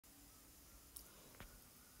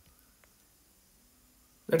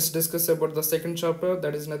Let's discuss about the second chapter,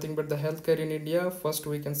 that is nothing but the healthcare in India. First,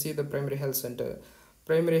 we can see the primary health center,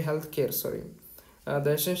 primary healthcare. Sorry,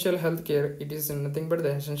 the essential healthcare. It is nothing but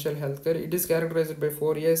the essential healthcare. It is characterized by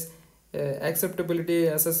 4 A's: acceptability,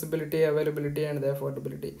 accessibility, availability, and the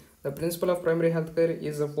affordability. The principle of primary healthcare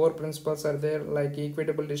is the four principles are there, like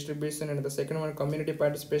equitable distribution, and the second one community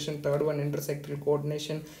participation, third one intersectoral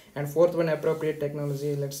coordination, and fourth one appropriate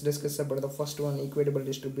technology. Let's discuss about the first one, equitable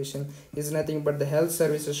distribution. Is nothing but the health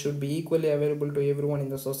services should be equally available to everyone in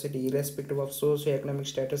the society, irrespective of socio-economic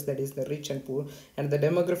status, that is the rich and poor, and the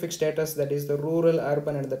demographic status, that is the rural,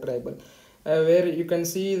 urban, and the tribal. Where you can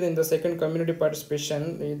see in the second, community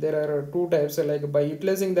participation, there are two types, like by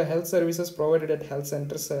utilizing the health services provided at health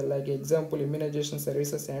centers, like example immunization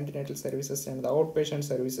services, antenatal services, and the outpatient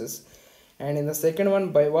services. And in the second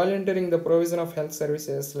one, by volunteering the provision of health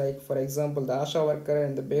services, like for example the asha worker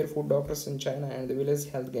and the barefoot doctors in China and the village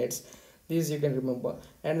health guides. These you can remember.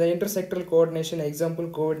 And the intersectoral coordination, example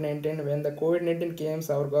COVID-19. When the COVID-19 came,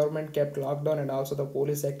 our government kept lockdown, and also the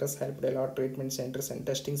police sectors helped a lot, treatment centers and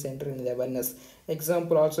testing center and awareness.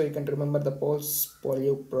 Example also you can remember the pulse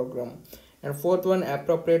polio program. And fourth one,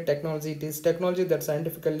 appropriate technology. It is technology that's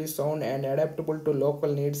scientifically sound and adaptable to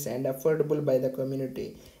local needs and affordable by the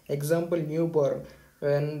community. Example, newborn.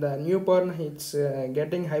 When the newborn is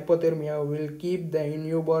getting hypothermia, we'll keep the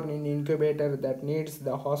newborn in incubator that needs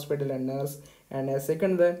the hospital and nurse. And a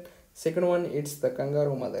second one, it's the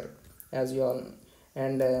kangaroo mother, as you all know.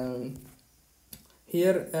 And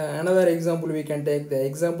here another example we can take, the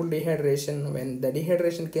example dehydration. When the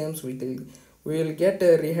dehydration comes, we will get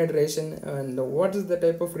a rehydration. And what is the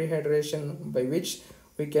type of rehydration by which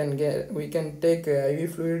we can take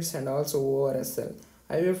IV fluids and also ORSL.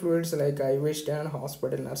 IV fluids like IV stand,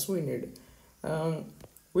 hospital nurse we need.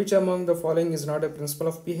 Which among the following is not a principle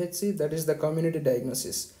of PHC? That is the community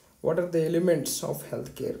diagnosis. What are the elements of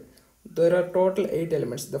healthcare? There are total 8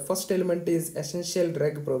 elements. The first element is essential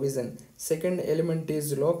drug provision. Second element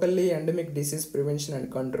is locally endemic disease prevention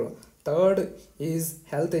and control. Third is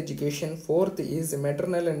health education. Fourth is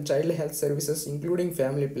maternal and child health services including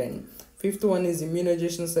family planning. Fifth one is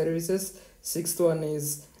immunization services. Sixth one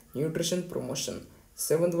is nutrition promotion.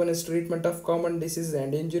 Seventh one is treatment of common diseases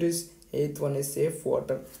and injuries. Eighth one is safe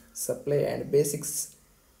water supply and basics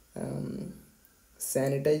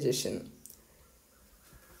sanitization.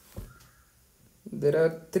 There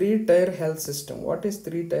are three-tier health system. What is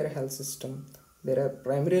three-tier health system? There are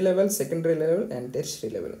primary level, secondary level, and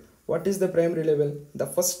tertiary level. What is the primary level? The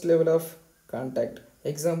first level of contact.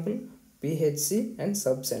 Example, PHC and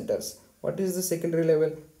sub-centers. What is the secondary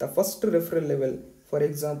level? The first referral level. For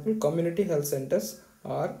example, community health centers,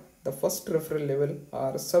 or the first referral level,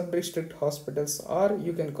 or sub-district hospitals, or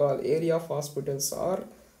you can call area of hospitals, or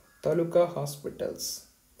taluka hospitals.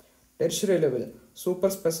 Tertiary level, super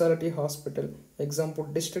specialty hospital, example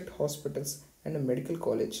district hospitals and a medical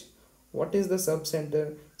college. What is the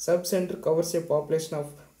sub-center? Sub-center covers a population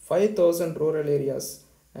of 5,000 rural areas,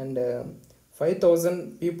 and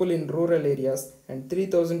 5,000 people in rural areas and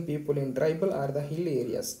 3,000 people in tribal or the hill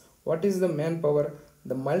areas. What is the manpower?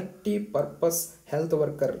 The multi-purpose health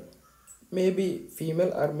worker, maybe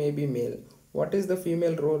female or maybe male. What is the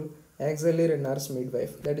female role? Auxiliary nurse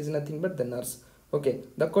midwife. That is nothing but the nurse. Okay,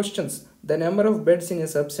 the questions. The number of beds in a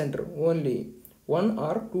sub-center, only 1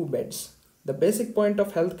 or 2 beds. The basic point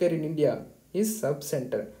of healthcare in India is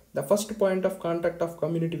sub-center. The first point of contact of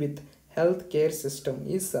community with healthcare system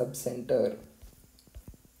is sub-center.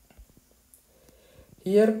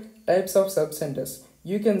 Here, types of sub-centers.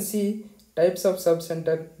 You can see types of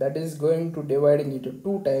sub-center, that is going to dividing into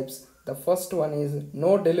two types. The first one is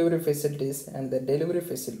no delivery facilities and the delivery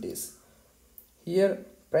facilities. Here,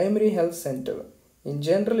 primary health center. In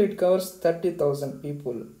general, it covers 30,000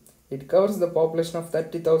 people. It covers the population of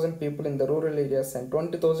 30,000 people in the rural areas and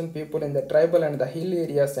 20,000 people in the tribal and the hill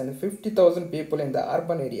areas and 50,000 people in the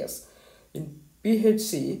urban areas. In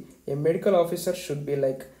PHC, a medical officer should be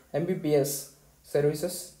like MBBS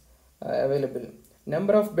services available.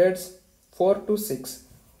 Number of beds, 4 to 6.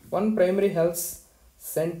 One primary health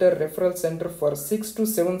center referral center for 6 to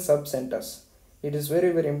 7 sub-centers. It is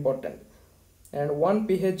very important. And one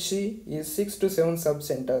PHC is 6 to 7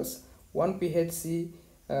 sub-centers. One PHC,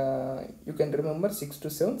 you can remember 6 to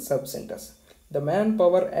 7 sub-centers. The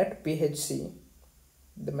manpower at PHC,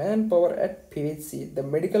 the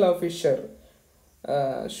medical officer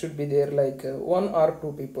should be there like 1 or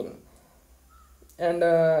 2 people. And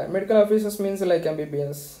medical officers means like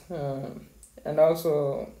MBBS and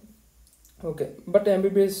also, okay, but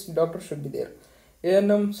MBBS doctor should be there.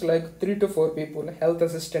 ANMs like 3 to 4 people, health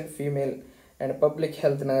assistant female, and public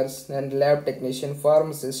health nurse and lab technician,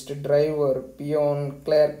 pharmacist, driver, peon,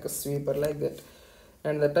 clerk, sweeper, like that.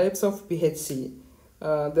 And the types of PHC,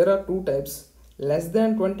 there are two types: less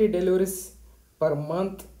than 20 deliveries per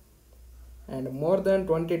month and more than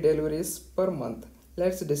 20 deliveries per month.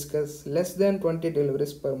 Let's discuss less than 20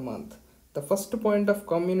 deliveries per month. The first point of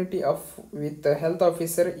community of with the health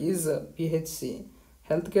officer is PHC,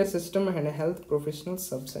 healthcare system and health professional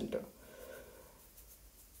subcenter.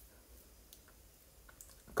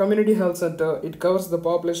 Community health center, it covers the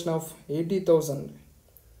population of 80,000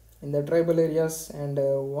 in the tribal areas and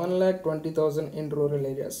 1,20,000 in rural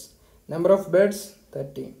areas. Number of beds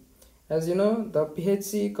 30. As you know, the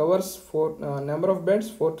PHC covers number of beds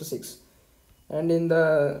 4 to 6, and in the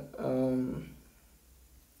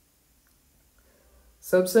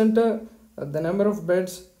subcenter the number of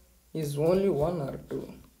beds is only 1 or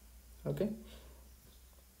 2. Okay,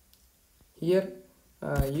 here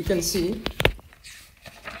you can see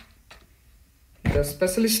the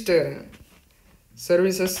specialist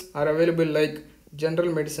services are available like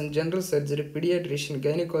general medicine, general surgery, pediatrician,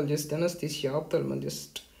 gynecologist, anesthesia,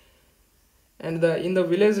 ophthalmologist. And in the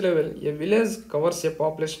village level, a village covers a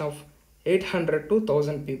population of 800 to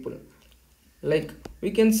 1000 people. Like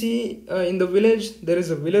we can see in the village there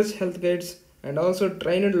is a village health guides and also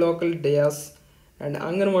trained local DAs and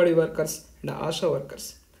Anganwadi workers and ASHA workers.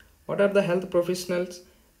 What are the health professionals?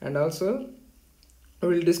 And also we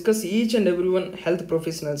will discuss each and every one health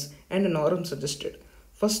professionals and norm suggested.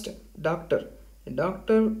 First, doctor. A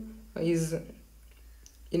doctor is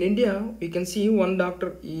in India. We can see one doctor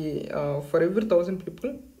for every 1000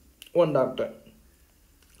 people. One doctor.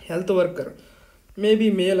 Health worker, maybe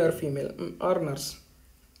male or female or nurse.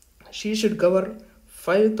 She should cover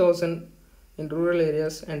 5,000 in rural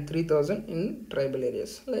areas and 3,000 in tribal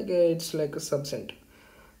areas. Like it's like a subcenter.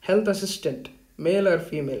 Health assistant, male or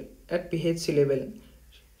female at PHC level,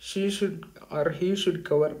 she should or he should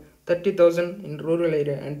cover 30,000 in rural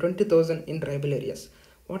area and 20,000 in tribal areas.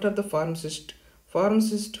 What are the pharmacist?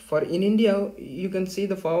 Pharmacist for in India, you can see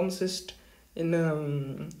the pharmacist in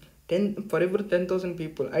 10 for every 10,000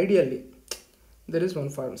 people. Ideally, there is one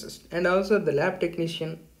pharmacist, and also the lab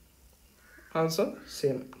technician. Also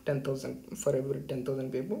same 10,000 for every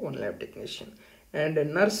 10,000 people, one lab technician, and a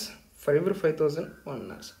nurse for every 5,000, one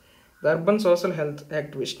nurse. The urban social health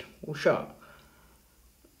activist USHA,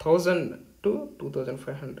 1,000 to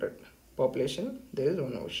 2,500 population, there is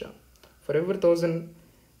one USHA. For every 1,000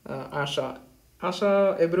 ASHA.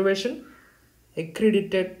 ASHA abbreviation,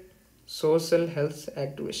 accredited social health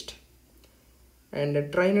activist.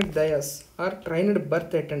 And trained DAS or trained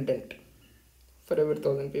birth attendant for every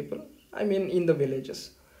 1,000 people. I mean in the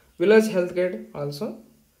villages. Village health guide also.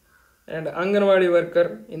 And Anganwadi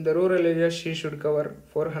worker in the rural areas, she should cover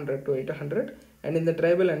 400 to 800, and in the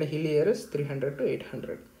tribal and hilly areas 300 to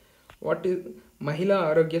 800. What is Mahila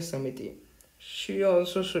Arogya Samiti? She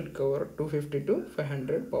also should cover 250 to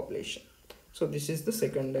 500 population. So this is the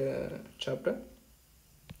second chapter.